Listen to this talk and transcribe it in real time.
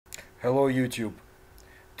Hello YouTube.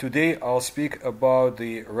 Today I'll speak about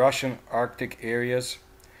the Russian Arctic areas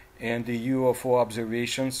and the UFO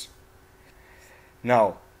observations.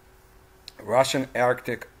 Now, Russian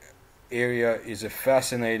Arctic area is a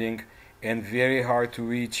fascinating and very hard to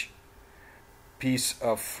reach piece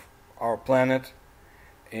of our planet,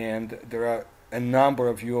 and there are a number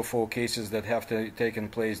of UFO cases that have taken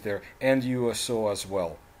place there, and USO as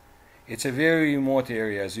well. It's a very remote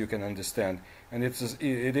area, as you can understand, and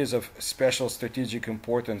it is of special strategic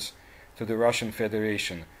importance to the Russian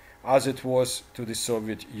Federation, as it was to the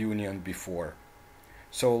Soviet Union before.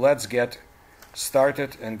 So let's get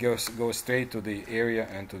started and go straight to the area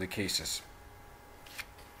and to the cases.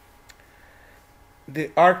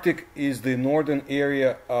 The Arctic is the northern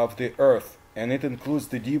area of the Earth, and it includes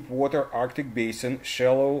the deep water Arctic basin,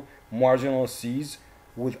 shallow marginal seas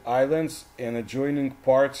with islands and adjoining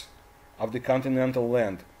parts of the continental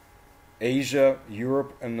land, Asia,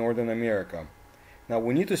 Europe, and Northern America. Now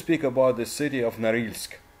we need to speak about the city of Norilsk,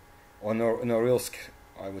 or Norilsk,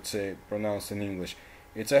 I would say, pronounced in English.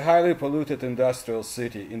 It's a highly polluted industrial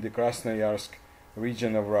city in the Krasnoyarsk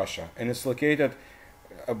region of Russia, and it's located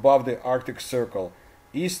above the Arctic Circle,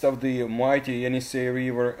 east of the mighty Yenisei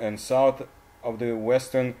River and south of the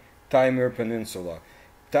western Taimyr Peninsula.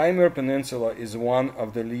 Taimyr Peninsula is one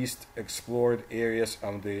of the least explored areas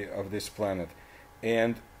of this planet,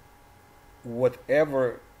 and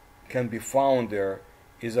whatever can be found there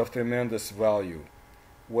is of tremendous value,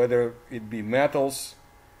 whether it be metals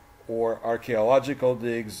or archaeological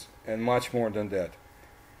digs and much more than that.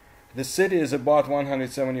 The city is about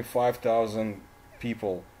 175,000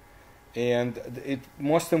 people, and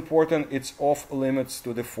most important, it's off limits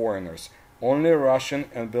to the foreigners. Only Russian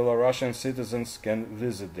and Belarusian citizens can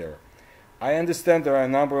visit there. I understand there are a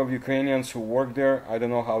number of Ukrainians who work there. I don't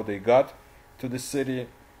know how they got to the city.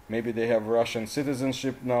 Maybe they have Russian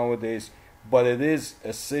citizenship nowadays, but it is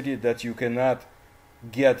a city that you cannot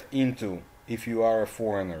get into if you are a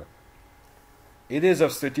foreigner. It is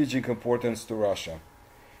of strategic importance to Russia.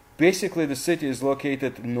 Basically, the city is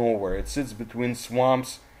located nowhere. It sits between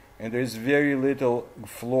swamps, and there is very little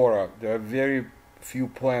flora. There are very few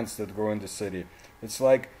plants that grow in the city. It's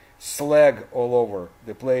like slag all over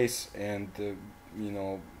the place, and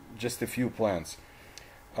just a few plants.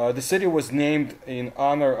 The city was named in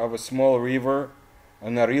honor of a small river,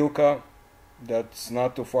 Norilka, that's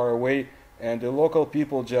not too far away, and the local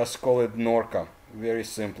people just call it Norka, very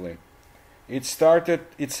simply. Its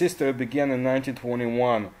history began in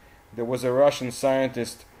 1921. There was a Russian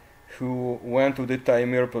scientist who went to the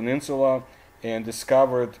Taimyr Peninsula and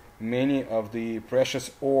discovered many of the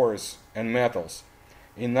precious ores and metals.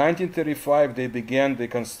 In 1935, they began the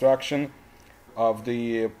construction of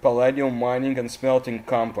the Palladium Mining and Smelting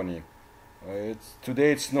Company.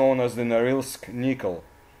 Today it's known as the Norilsk Nickel.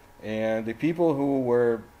 And the people who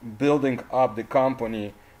were building up the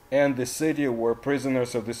company and the city were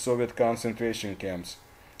prisoners of the Soviet concentration camps,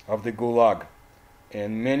 of the Gulag,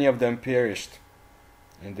 and many of them perished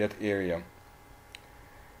in that area.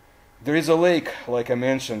 There is a lake, like I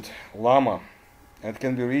mentioned, Lama, and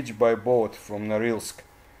can be reached by boat from Norilsk,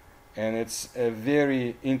 and it's a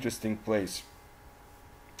very interesting place.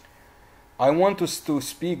 I want us to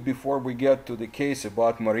speak before we get to the case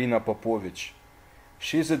about Marina Popovich.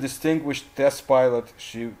 She's a distinguished test pilot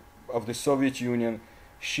of the Soviet Union.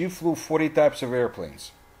 She flew 40 types of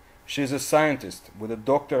airplanes. She's a scientist with a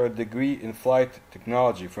doctorate degree in flight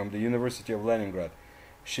technology from the University of Leningrad.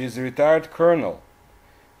 She's a retired colonel.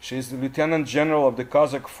 She's the Lieutenant General of the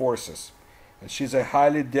Kazakh forces, and she's a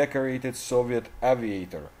highly decorated Soviet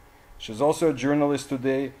aviator. She's also a journalist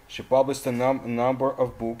today. She published a number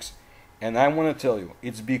of books, and I want to tell you,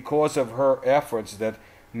 it's because of her efforts that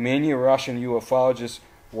many Russian ufologists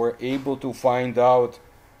were able to find out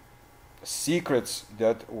secrets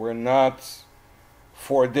that were not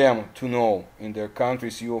for them to know in their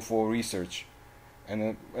country's UFO research,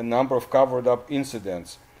 and a number of covered up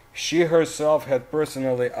incidents. She herself had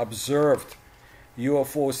personally observed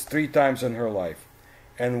UFOs 3 times in her life,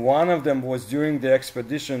 and one of them was during the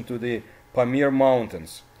expedition to the Pamir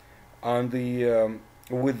Mountains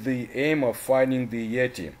with the aim of finding the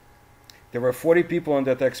Yeti. There were 40 people on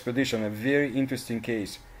that expedition, a very interesting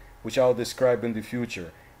case, which I'll describe in the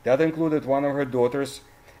future. That included one of her daughters,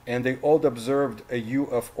 and they all observed a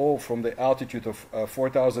UFO from the altitude of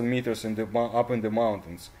 4,000 meters up in the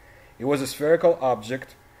mountains. It was a spherical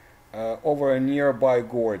object over a nearby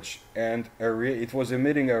gorge, and it was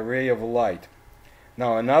emitting a ray of light.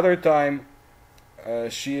 Now, another time,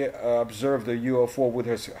 she observed a UFO with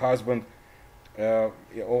her husband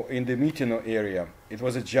in the Mytino area. It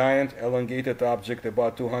was a giant elongated object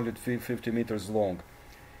about 250 meters long.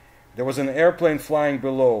 There was an airplane flying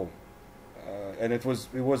below, and it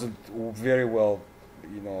wasn't very well,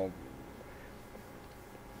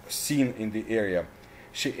 seen in the area.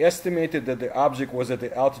 She estimated that the object was at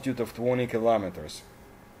the altitude of 20 kilometers,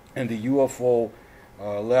 and the UFO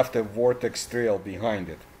left a vortex trail behind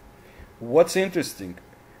it. What's interesting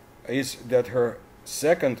is that her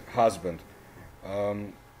second husband, a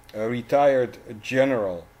retired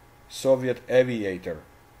general, Soviet aviator,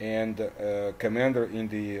 and commander in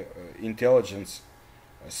the intelligence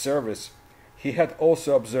service, he had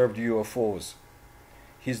also observed UFOs.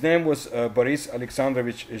 His name was Boris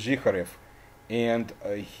Alexandrovich Zhikharev, and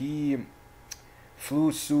he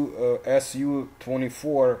flew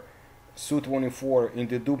Su-24 in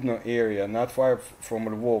the Dubno area, not far from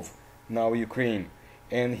Lvov, now Ukraine,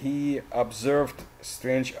 and he observed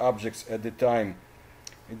strange objects at the time.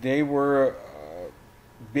 They were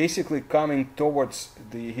basically coming towards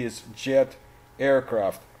his jet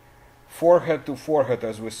aircraft, forehead to forehead,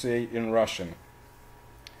 as we say in Russian,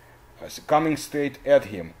 coming straight at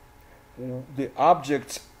him. The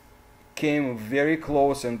objects came very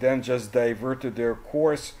close and then just diverted their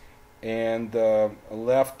course and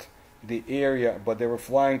left the area, but they were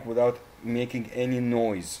flying without making any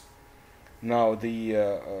noise. Now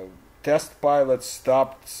the test pilots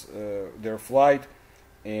stopped their flight,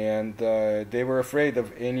 and they were afraid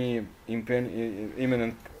of any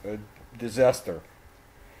imminent disaster.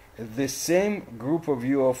 The same group of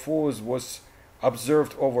UFOs was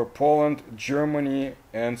observed over Poland, Germany,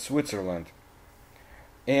 and Switzerland.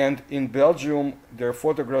 And in Belgium, their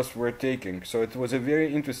photographs were taken. So it was a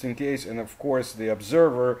very interesting case, and of course the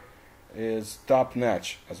observer is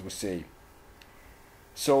top-notch, as we say.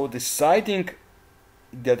 So the sighting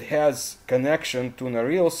that has connection to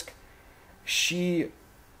Norilsk, she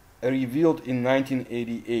revealed in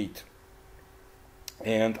 1988.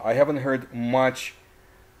 And I haven't heard much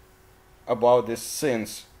about this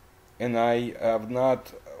since, and I have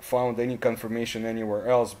not found any confirmation anywhere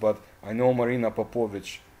else, but I know Marina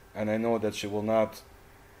Popovich, and I know that she will not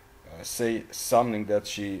say something that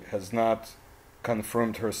she has not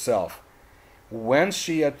confirmed herself. When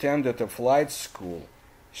she attended a flight school,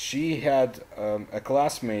 she had a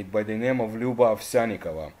classmate by the name of Lyuba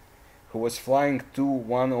Ovsyannikova, who was flying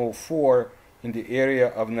Tu-104 in the area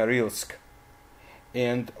of Norilsk.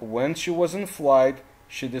 And when she was in flight,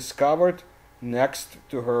 she discovered next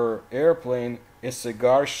to her airplane a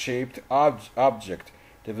cigar-shaped object.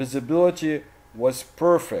 The visibility was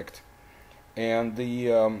perfect, and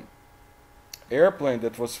the airplane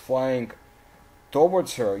that was flying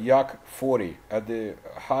towards her, Yak-40, at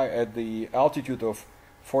the altitude of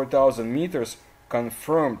 4,000 meters,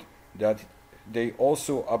 confirmed that they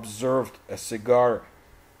also observed a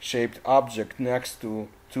cigar-shaped object next to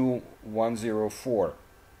Tu-104.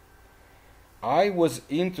 It was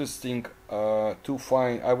interesting to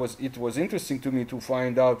me to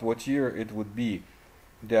find out what year it would be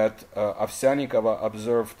that Ovsyannikova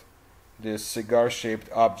observed this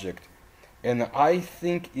cigar-shaped object, and I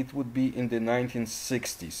think it would be in the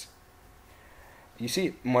 1960s. You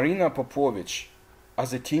see, Marina Popovich,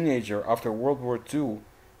 as a teenager after World War II,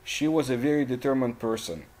 she was a very determined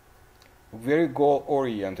person, very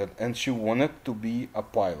goal-oriented, and she wanted to be a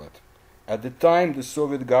pilot. At the time, the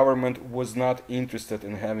Soviet government was not interested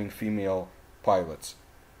in having female pilots.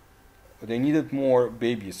 They needed more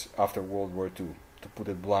babies after World War II, to put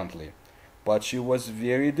it bluntly. But she was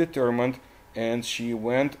very determined, and she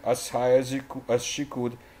went as high as she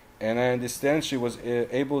could, and I understand she was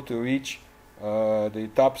able to reach the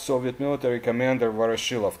top Soviet military commander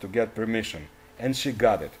Voroshilov to get permission, and she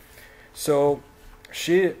got it. So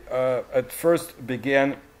she at first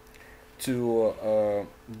began to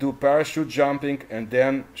do parachute jumping, and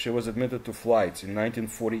then she was admitted to flights in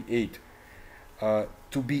 1948.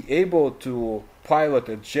 To be able to pilot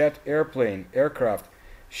a jet aircraft,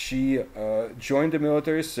 she joined the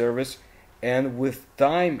military service, and with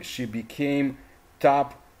time she became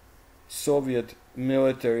top Soviet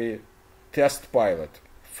military test pilot,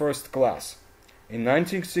 first class. In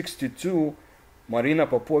 1962, Marina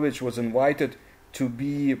Popovich was invited to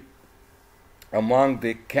be among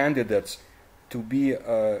the candidates to be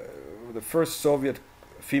the first Soviet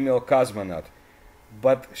female cosmonaut,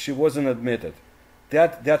 but she wasn't admitted.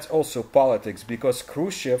 That's also politics, because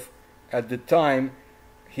Khrushchev at the time,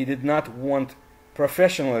 he did not want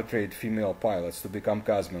professionally trained female pilots to become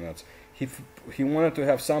cosmonauts. He wanted to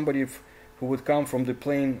have somebody who would come from the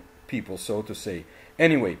plain people, so to say.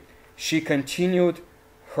 Anyway, she continued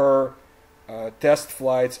her test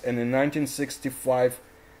flights, and in 1965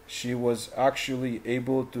 she was actually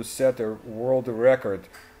able to set a world record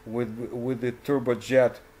with the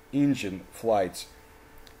turbojet engine flights.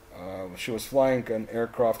 She was flying an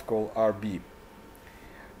aircraft called RB.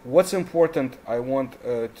 What's important, I want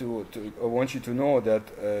you to know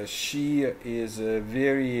that she is a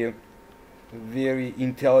very, very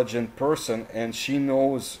intelligent person, and she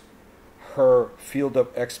knows her field of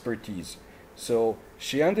expertise. So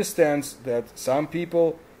she understands that some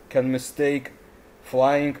people can mistake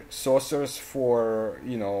flying saucers for,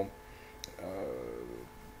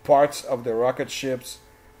 parts of the rocket ships,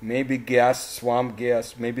 maybe gas, swamp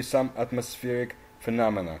gas, maybe some atmospheric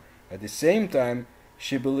phenomena. At the same time,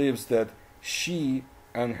 she believes that she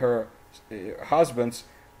and her husbands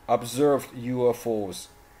observed UFOs,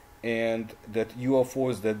 and that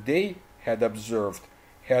UFOs that they had observed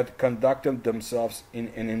had conducted themselves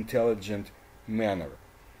in an intelligent manner.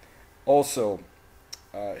 Also,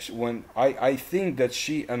 when I think that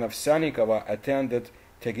she and Ovsyannikova attended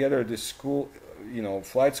together the school,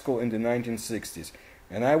 flight school in the 1960s,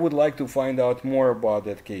 and I would like to find out more about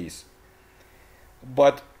that case.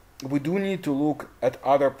 But we do need to look at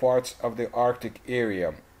other parts of the Arctic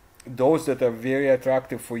area, those that are very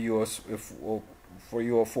attractive for UFOs,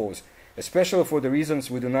 especially for the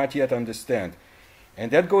reasons we do not yet understand.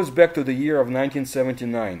 And that goes back to the year of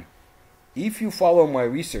 1979. If you follow my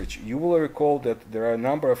research, you will recall that there are a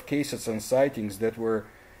number of cases and sightings that were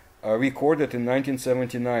recorded in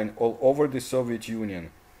 1979 all over the Soviet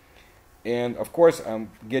Union. And of course,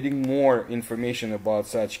 I'm getting more information about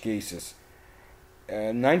such cases.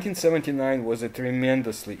 1979 was a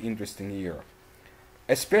tremendously interesting year,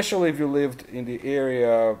 especially if you lived in the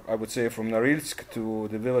area, I would say, from Norilsk to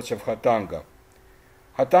the village of Khatanga.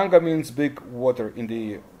 Khatanga means big water in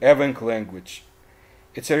the Evenk language.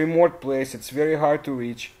 It's a remote place, it's very hard to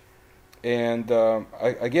reach, and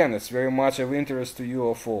again, it's very much of interest to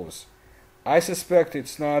UFOs. I suspect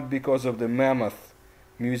it's not because of the mammoth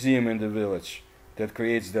museum in the village that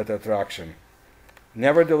creates that attraction.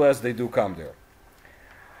 Nevertheless, they do come there.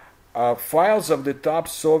 Files of the top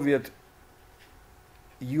Soviet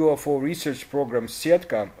UFO research program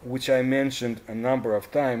Setka, which I mentioned a number of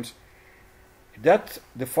times, that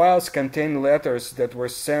the files contain letters that were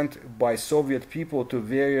sent by Soviet people to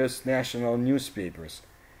various national newspapers,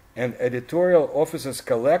 and editorial offices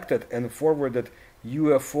collected and forwarded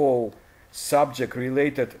UFO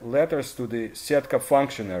subject-related letters to the Setka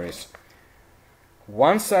functionaries.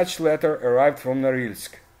 One such letter arrived from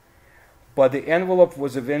Norilsk, but the envelope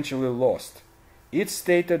was eventually lost. It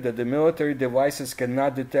stated that the military devices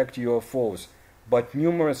cannot detect UFOs, but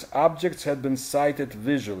numerous objects had been sighted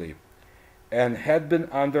visually and had been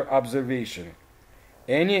under observation.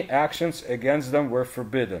 Any actions against them were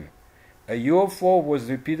forbidden. A UFO was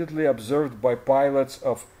repeatedly observed by pilots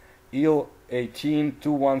of Il-18,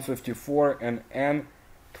 Tu-154 and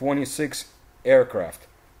An-26 aircraft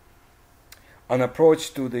on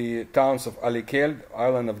approach to the towns of Alekel,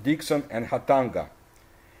 island of Dixon, and Khatanga.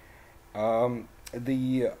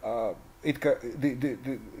 The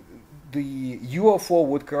UFO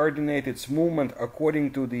would coordinate its movement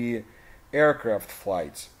according to the aircraft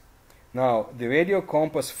flights. Now, the radio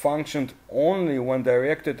compass functioned only when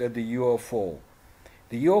directed at the UFO.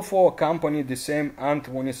 The UFO accompanied the same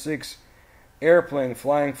An-26 airplane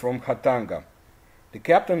flying from Khatanga. The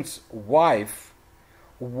captain's wife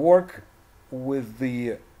worked with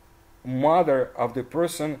the mother of the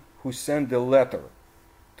person who sent the letter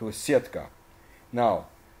to Setka. Now,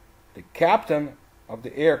 the captain of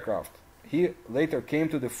the aircraft, he later came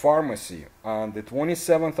to the pharmacy on the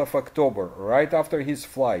 27th of October, right after his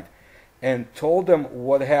flight, and told them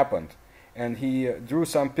what happened, and he drew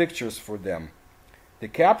some pictures for them. The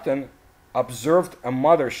captain observed a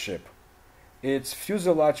mothership. Its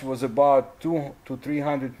fuselage was about 200 to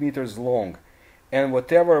 300 meters long, and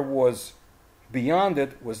whatever was beyond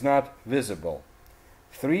it was not visible.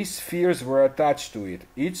 3 spheres were attached to it.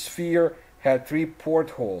 Each sphere had 3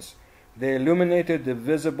 portholes. They illuminated the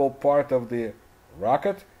visible part of the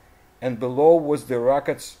rocket, and below was the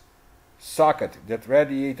rocket's socket that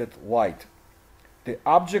radiated light. The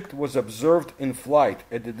object was observed in flight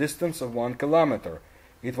at the distance of 1 kilometer.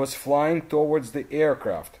 It was flying towards the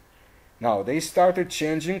aircraft. Now, they started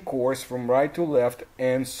changing course from right to left,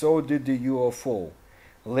 and so did the UFO.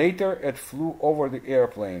 Later, it flew over the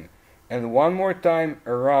airplane, and one more time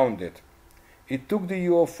around it. It took the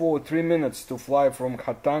UFO 3 minutes to fly from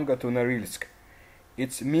Khatanga to Norilsk.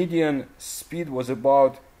 Its median speed was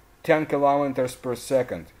about 10 kilometers per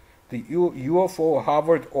second. The UFO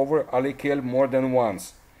hovered over Alekel more than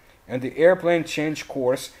once, and the airplane changed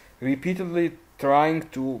course, repeatedly trying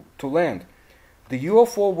to land. The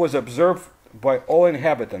UFO was observed by all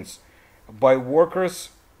inhabitants, by workers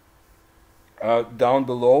down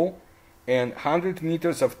below, and 100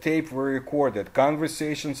 meters of tape were recorded,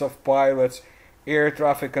 conversations of pilots, air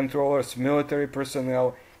traffic controllers, military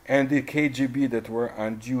personnel, and the KGB that were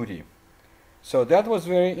on duty. So that was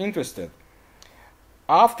very interesting.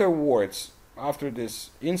 Afterwards, after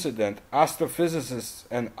this incident, astrophysicists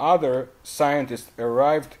and other scientists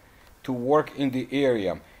arrived to work in the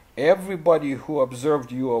area. Everybody who observed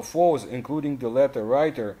UFOs, including the letter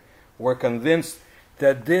writer, were convinced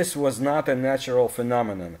that this was not a natural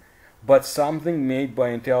phenomenon, but something made by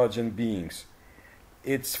intelligent beings.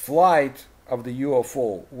 Its flight of the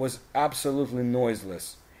UFO was absolutely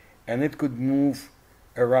noiseless, and it could move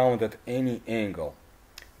around at any angle.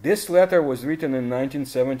 This letter was written in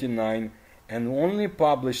 1979 and only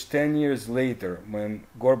published 10 years later, when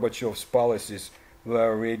Gorbachev's policies were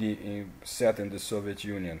already set in the Soviet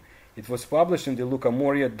Union. It was published in the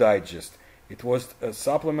Lukomorye Digest. It was a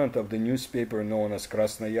supplement of the newspaper known as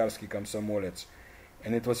Krasnoyarsky Komsomolets,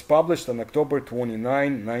 and it was published on October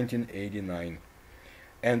 29, 1989.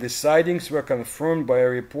 And the sightings were confirmed by a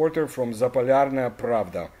reporter from Zapolyarnaya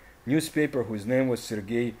Pravda, newspaper whose name was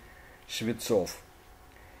Sergei Shvetsov.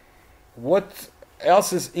 What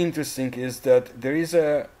else is interesting is that there is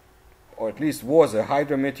or at least was a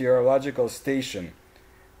hydrometeorological station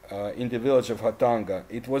in the village of Khatanga.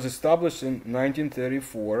 It was established in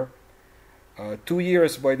 1934, 2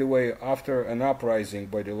 years, by the way, after an uprising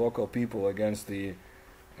by the local people against the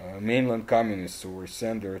mainland communists who were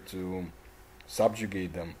sent there to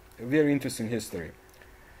subjugate them. A very interesting history.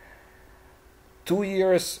 2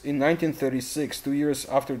 years in 1936, 2 years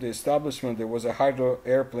after the establishment, there was a hydro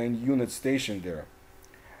airplane unit stationed there.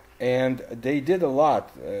 And they did a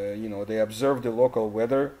lot. They observed the local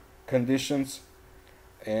weather conditions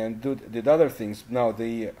and did other things. Now,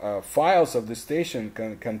 the files of the station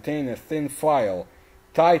contain a thin file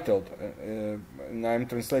titled, and I'm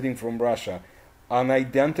translating from Russia,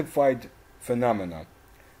 Unidentified Phenomena.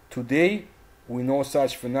 Today, we know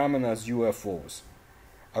such phenomena as UFOs.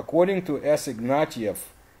 According to S. Ignatiev,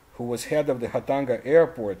 who was head of the Khatanga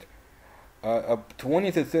airport,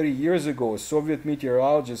 20 to 30 years ago, Soviet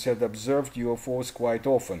meteorologists had observed UFOs quite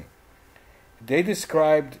often. They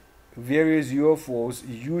described various UFOs,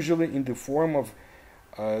 usually in the form of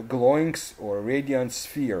glowing or radiant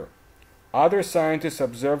sphere. Other scientists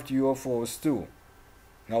observed UFOs too.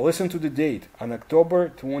 Now listen to the date. On October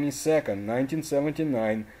 22nd,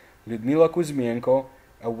 1979, Lyudmila Kuzmenko,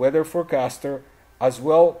 a weather forecaster, as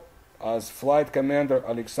well as Flight Commander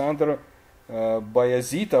Alexander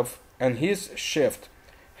Bayazitov and his shift,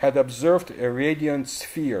 had observed a radiant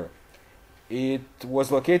sphere. It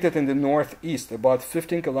was located in the northeast, about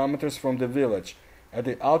 15 kilometers from the village, at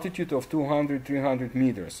the altitude of 200-300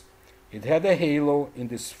 meters. It had a halo in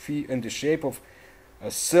the shape of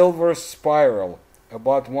a silver spiral,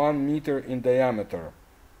 about 1 meter in diameter.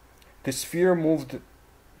 The sphere moved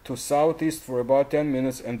to southeast for about 10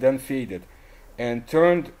 minutes and then faded, and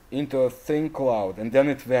turned into a thin cloud, and then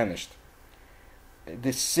it vanished.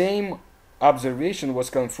 The same observation was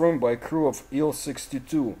confirmed by a crew of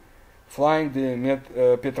Il-62 flying the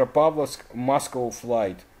Petropavlovsk-Moscow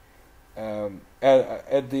flight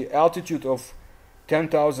at the altitude of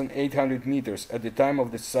 10,800 meters at the time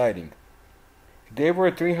of the sighting. They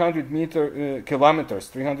were 300 kilometers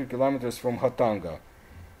from Khatanga,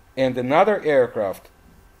 and another aircraft,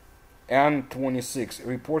 An-26,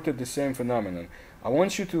 reported the same phenomenon. I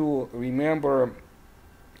want you to remember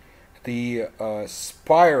the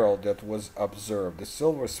spiral that was observed, the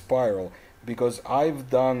silver spiral, because I've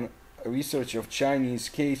done research of Chinese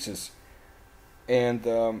cases, and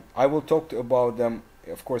I will talk about them,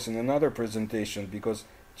 of course, in another presentation, because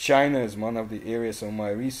China is one of the areas of my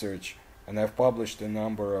research, and I've published a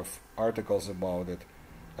number of articles about it,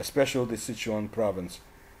 especially the Sichuan province,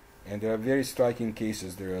 and there are very striking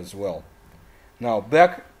cases there as well. Now,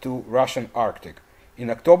 back to Russian Arctic. In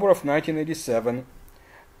October of 1987,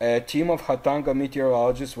 a team of Khatanga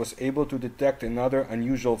meteorologists was able to detect another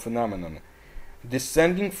unusual phenomenon.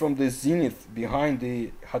 Descending from the zenith behind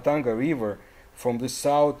the Khatanga River from the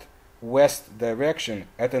southwest direction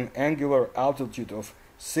at an angular altitude of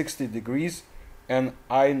 60 degrees, an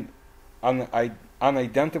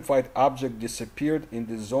unidentified object disappeared in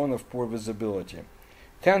the zone of poor visibility,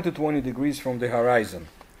 10 to 20 degrees from the horizon.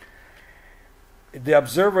 The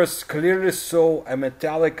observers clearly saw a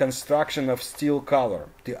metallic construction of steel color.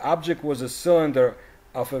 The object was a cylinder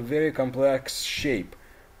of a very complex shape,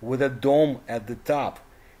 with a dome at the top.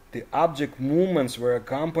 The object movements were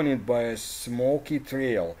accompanied by a smoky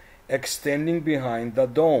trail extending behind the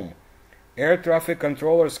dome. Air traffic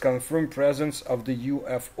controllers confirmed presence of the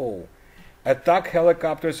UFO. Attack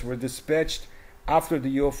helicopters were dispatched after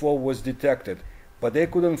the UFO was detected. but they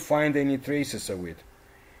couldn't find any traces of it.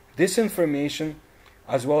 This information,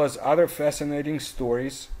 as well as other fascinating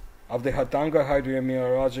stories of the Khatanga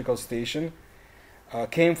Hydrometeorological Station,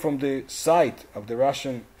 came from the site of the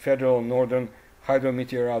Russian Federal Northern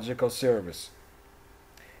Hydrometeorological Service.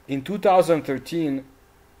 In 2013,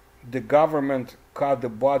 the government cut the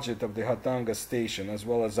budget of the Khatanga station as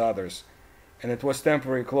well as others, and it was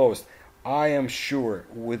temporarily closed. I am sure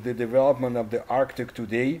with the development of the Arctic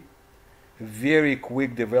today, very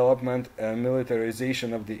quick development and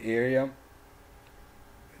militarization of the area,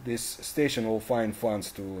 this station will find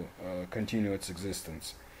funds to continue its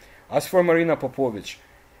existence. As for Marina Popovich,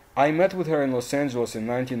 I met with her in Los Angeles in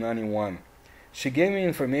 1991. She gave me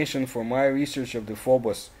information for my research of the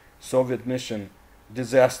Phobos Soviet mission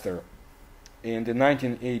disaster in the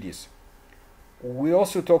 1980s. We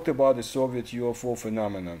also talked about the Soviet UFO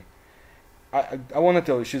phenomenon. I want to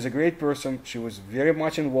tell you, she's a great person. She was very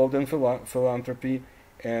much involved in philanthropy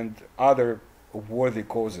and other worthy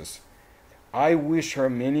causes. I wish her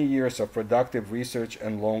many years of productive research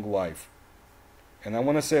and long life. And I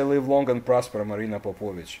want to say live long and prosper, Marina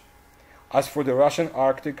Popovich. As for the Russian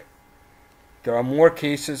Arctic, there are more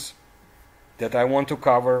cases that I want to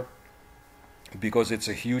cover because it's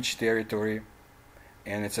a huge territory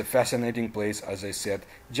and it's a fascinating place, as I said,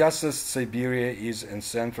 just as Siberia is in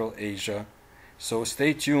Central Asia. So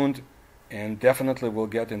stay tuned and definitely we'll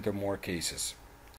get into more cases.